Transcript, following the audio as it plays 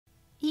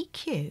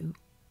EQ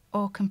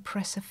or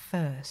compressor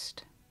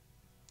first?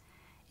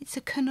 It's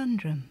a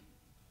conundrum.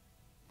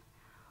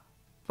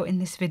 But in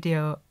this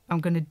video,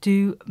 I'm going to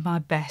do my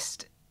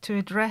best to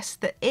address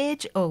the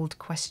age-old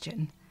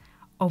question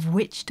of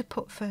which to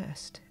put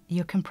first,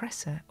 your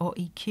compressor or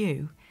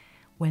EQ,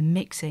 when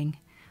mixing,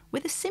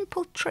 with a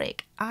simple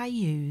trick I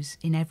use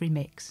in every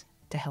mix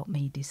to help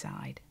me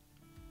decide.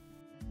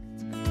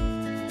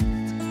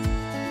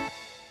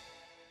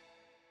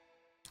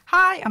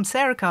 Hi, I'm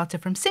Sarah Carter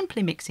from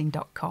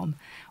simplymixing.com,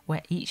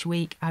 where each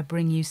week I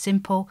bring you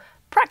simple,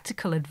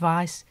 practical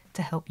advice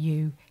to help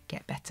you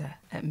get better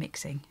at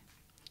mixing.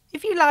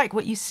 If you like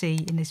what you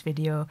see in this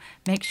video,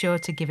 make sure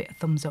to give it a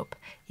thumbs up.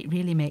 It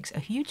really makes a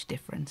huge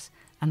difference,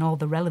 and all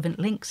the relevant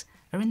links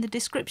are in the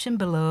description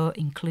below,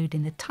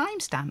 including the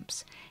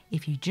timestamps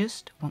if you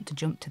just want to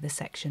jump to the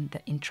section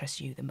that interests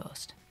you the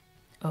most.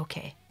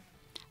 Okay,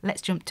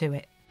 let's jump to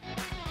it.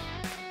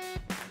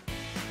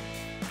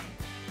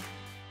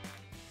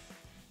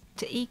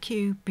 To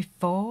EQ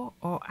before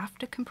or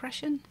after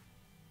compression?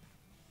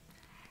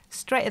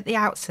 Straight at the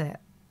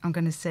outset, I'm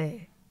going to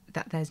say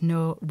that there's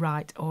no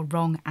right or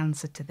wrong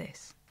answer to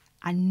this.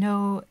 I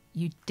know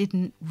you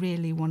didn't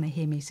really want to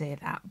hear me say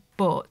that,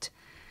 but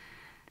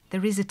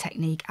there is a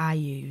technique I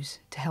use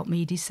to help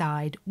me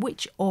decide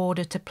which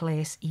order to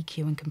place EQ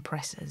and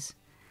compressors,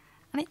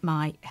 and it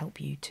might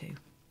help you too.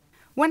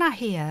 When I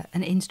hear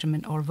an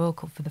instrument or a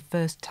vocal for the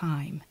first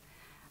time,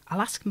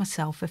 I'll ask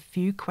myself a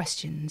few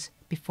questions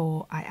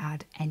before I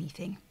add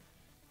anything.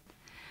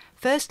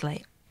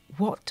 Firstly,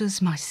 what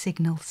does my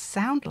signal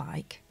sound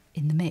like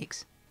in the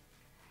mix?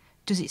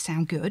 Does it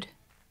sound good?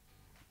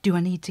 Do I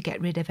need to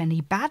get rid of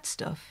any bad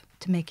stuff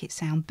to make it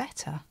sound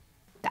better?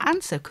 The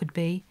answer could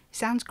be,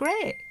 sounds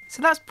great,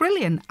 so that's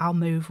brilliant, I'll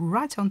move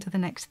right on to the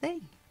next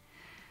thing.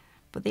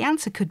 But the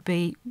answer could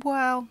be,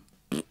 well,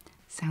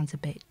 sounds a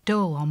bit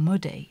dull or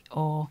muddy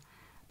or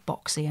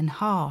boxy and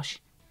harsh,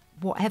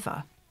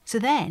 whatever. So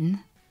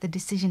then the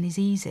decision is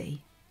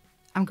easy.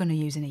 I'm going to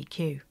use an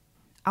EQ.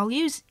 I'll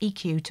use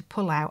EQ to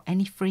pull out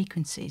any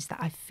frequencies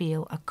that I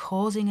feel are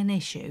causing an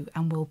issue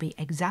and will be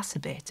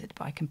exacerbated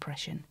by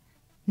compression.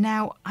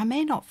 Now, I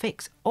may not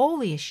fix all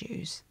the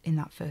issues in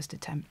that first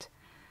attempt,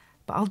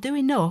 but I'll do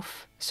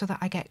enough so that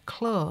I get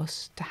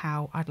close to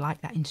how I'd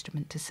like that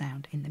instrument to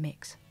sound in the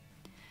mix.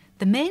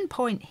 The main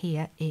point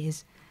here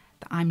is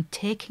that I'm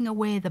taking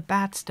away the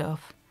bad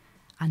stuff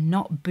and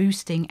not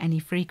boosting any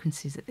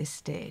frequencies at this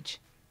stage.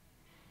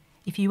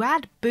 If you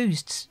add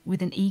boosts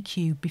with an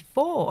EQ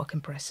before a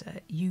compressor,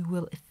 you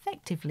will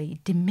effectively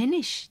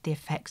diminish the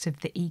effects of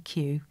the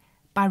EQ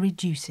by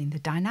reducing the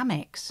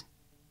dynamics.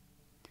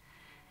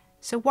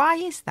 So why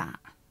is that?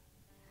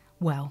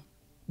 Well,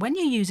 when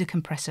you use a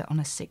compressor on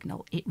a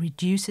signal, it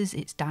reduces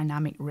its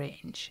dynamic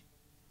range.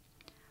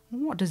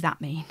 What does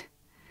that mean?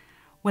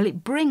 Well,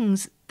 it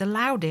brings the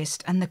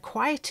loudest and the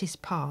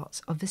quietest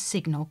parts of the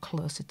signal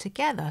closer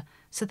together,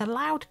 so the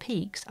loud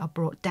peaks are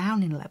brought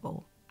down in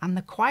level and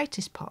the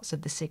quietest parts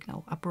of the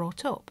signal are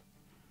brought up.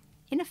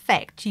 In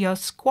effect, you're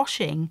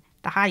squashing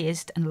the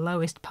highest and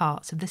lowest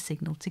parts of the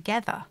signal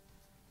together.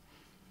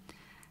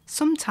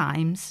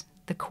 Sometimes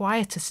the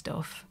quieter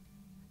stuff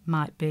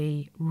might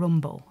be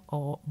rumble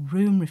or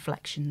room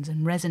reflections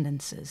and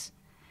resonances.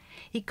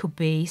 It could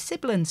be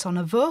sibilance on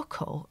a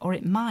vocal, or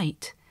it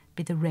might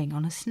be the ring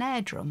on a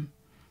snare drum.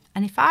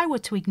 And if I were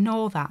to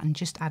ignore that and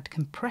just add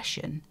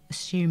compression,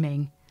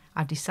 assuming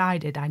I've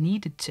decided I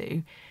needed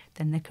to,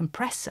 then the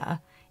compressor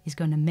is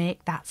going to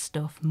make that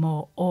stuff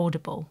more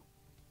audible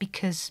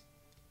because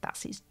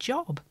that's its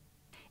job.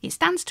 It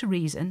stands to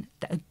reason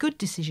that a good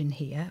decision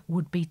here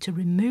would be to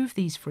remove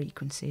these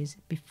frequencies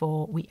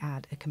before we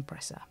add a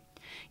compressor.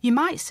 You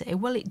might say,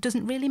 well, it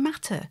doesn't really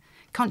matter.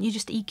 Can't you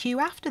just EQ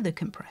after the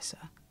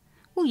compressor?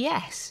 Well,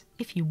 yes,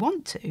 if you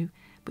want to,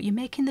 but you're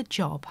making the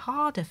job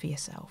harder for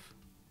yourself.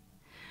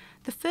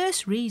 The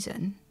first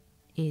reason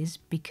is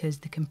because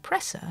the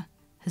compressor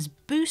has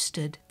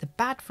boosted the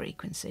bad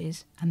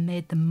frequencies and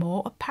made them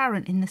more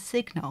apparent in the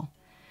signal.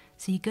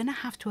 So you're going to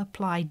have to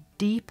apply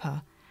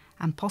deeper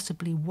and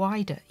possibly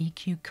wider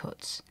EQ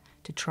cuts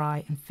to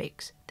try and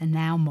fix the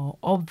now more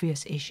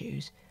obvious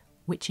issues,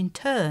 which in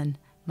turn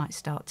might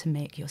start to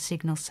make your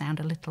signal sound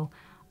a little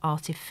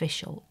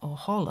artificial or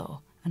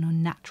hollow and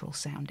unnatural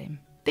sounding.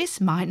 This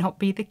might not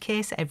be the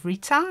case every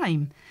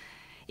time.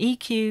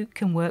 EQ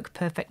can work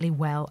perfectly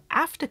well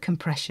after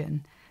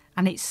compression,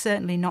 and it's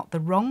certainly not the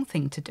wrong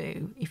thing to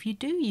do if you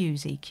do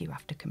use EQ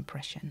after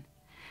compression.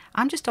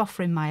 I'm just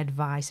offering my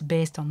advice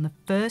based on the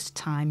first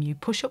time you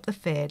push up the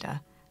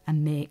fader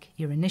and make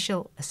your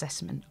initial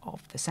assessment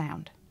of the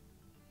sound.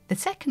 The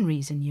second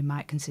reason you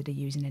might consider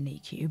using an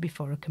EQ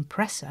before a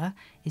compressor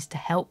is to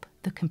help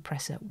the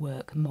compressor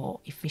work more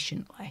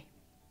efficiently.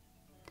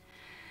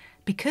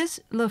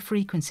 Because low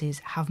frequencies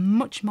have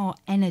much more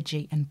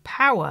energy and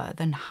power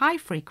than high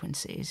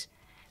frequencies,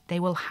 they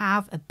will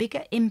have a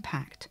bigger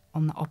impact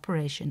on the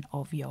operation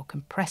of your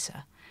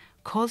compressor,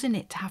 causing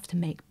it to have to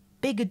make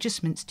big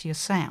adjustments to your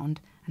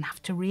sound and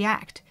have to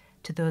react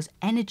to those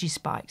energy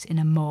spikes in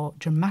a more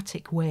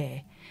dramatic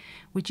way,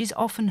 which is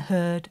often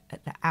heard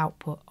at the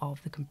output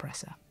of the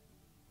compressor.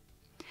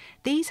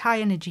 These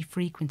high energy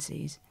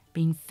frequencies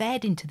being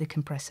fed into the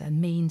compressor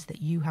means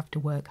that you have to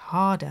work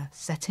harder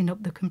setting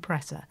up the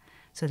compressor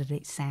so that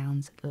it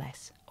sounds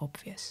less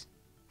obvious.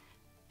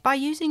 By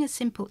using a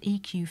simple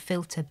EQ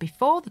filter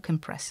before the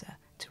compressor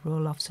to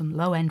roll off some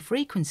low-end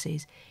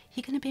frequencies,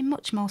 you're going to be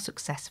much more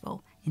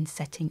successful in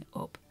setting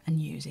up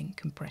and using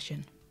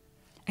compression.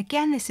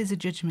 Again, this is a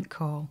judgment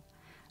call,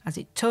 as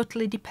it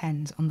totally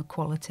depends on the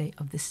quality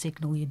of the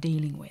signal you're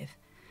dealing with.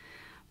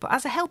 But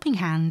as a helping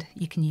hand,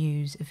 you can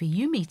use a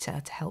VU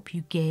meter to help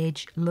you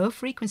gauge low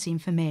frequency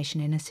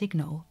information in a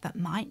signal that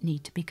might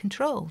need to be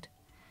controlled.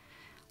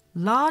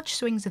 Large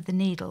swings of the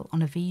needle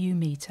on a VU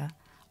meter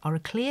are a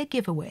clear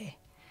giveaway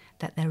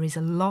that there is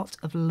a lot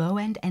of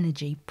low-end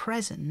energy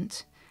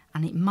present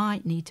and it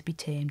might need to be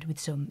tamed with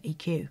some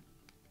EQ.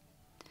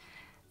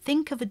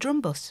 Think of a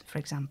drum bus, for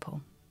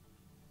example.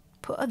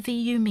 Put a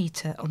VU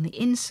meter on the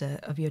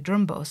insert of your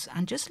drum bus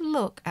and just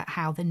look at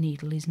how the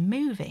needle is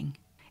moving.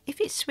 If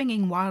it's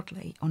swinging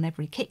wildly on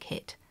every kick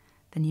hit,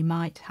 then you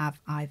might have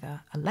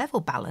either a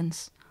level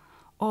balance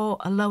or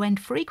a low-end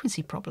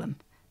frequency problem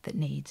that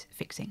needs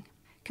fixing.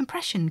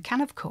 Compression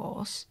can, of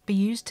course, be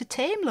used to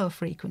tame low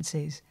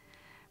frequencies,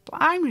 but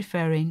I'm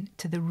referring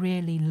to the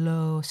really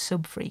low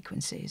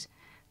sub-frequencies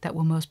that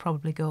will most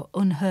probably go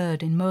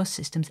unheard in most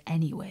systems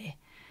anyway.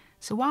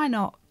 So why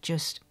not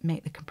just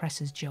make the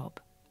compressor's job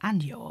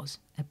and yours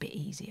a bit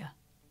easier?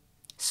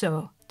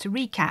 So, to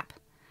recap,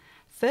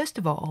 first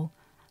of all,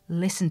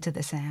 listen to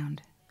the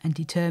sound and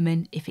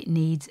determine if it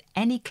needs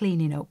any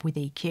cleaning up with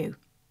EQ.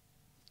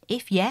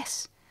 If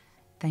yes,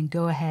 then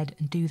go ahead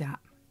and do that.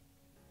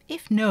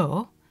 If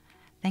no,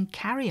 then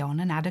carry on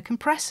and add a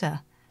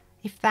compressor,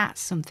 if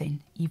that's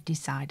something you've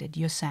decided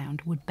your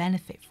sound would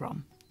benefit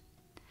from.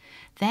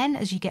 Then,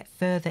 as you get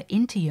further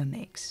into your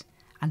mix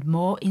and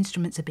more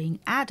instruments are being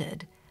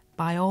added,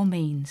 by all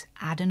means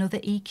add another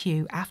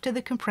EQ after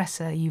the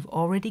compressor you've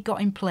already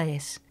got in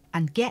place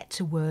and get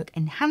to work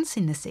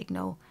enhancing the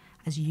signal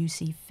as you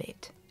see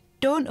fit.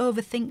 Don't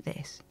overthink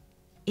this.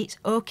 It's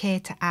okay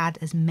to add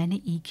as many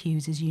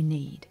EQs as you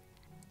need.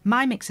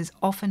 My mixers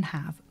often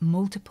have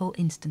multiple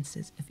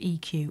instances of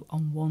EQ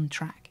on one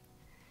track,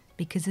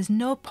 because there's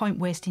no point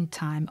wasting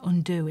time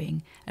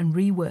undoing and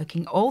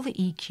reworking all the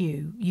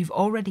EQ you've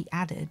already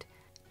added.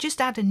 Just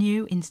add a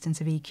new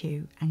instance of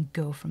EQ and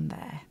go from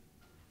there.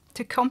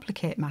 To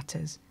complicate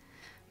matters,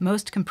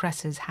 most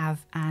compressors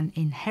have an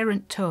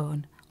inherent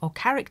tone or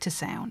character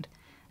sound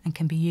and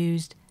can be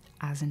used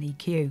as an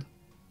EQ.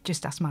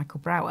 Just ask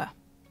Michael Brower.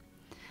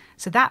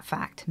 So that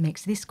fact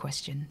makes this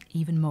question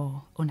even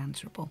more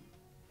unanswerable.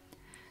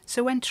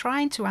 So when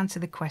trying to answer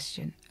the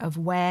question of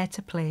where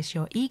to place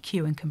your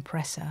EQ and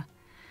compressor,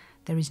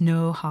 there is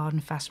no hard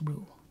and fast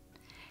rule.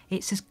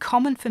 It's as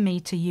common for me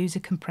to use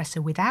a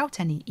compressor without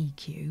any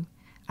EQ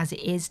as it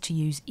is to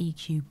use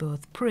EQ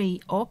both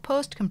pre or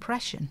post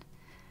compression.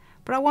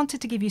 But I wanted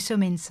to give you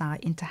some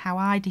insight into how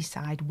I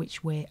decide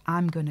which way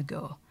I'm going to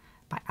go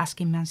by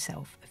asking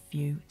myself a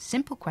few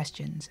simple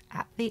questions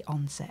at the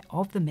onset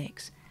of the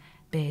mix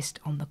based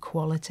on the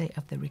quality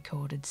of the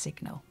recorded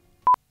signal.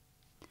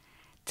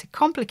 To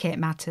complicate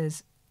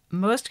matters,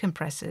 most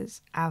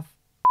compressors have,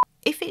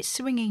 if it's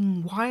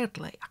swinging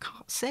wildly, I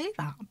can't say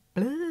that,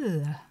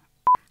 blah.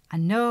 I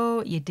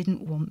know you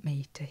didn't want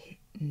me to hit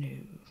no.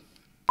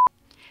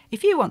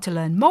 If you want to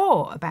learn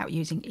more about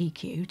using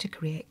EQ to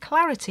create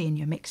clarity in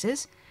your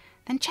mixers,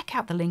 then check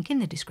out the link in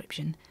the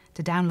description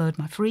to download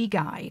my free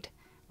guide,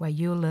 where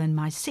you'll learn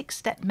my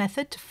 6-step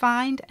method to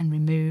find and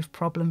remove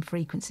problem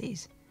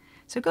frequencies.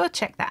 So go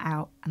check that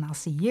out and I'll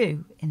see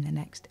you in the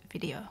next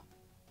video.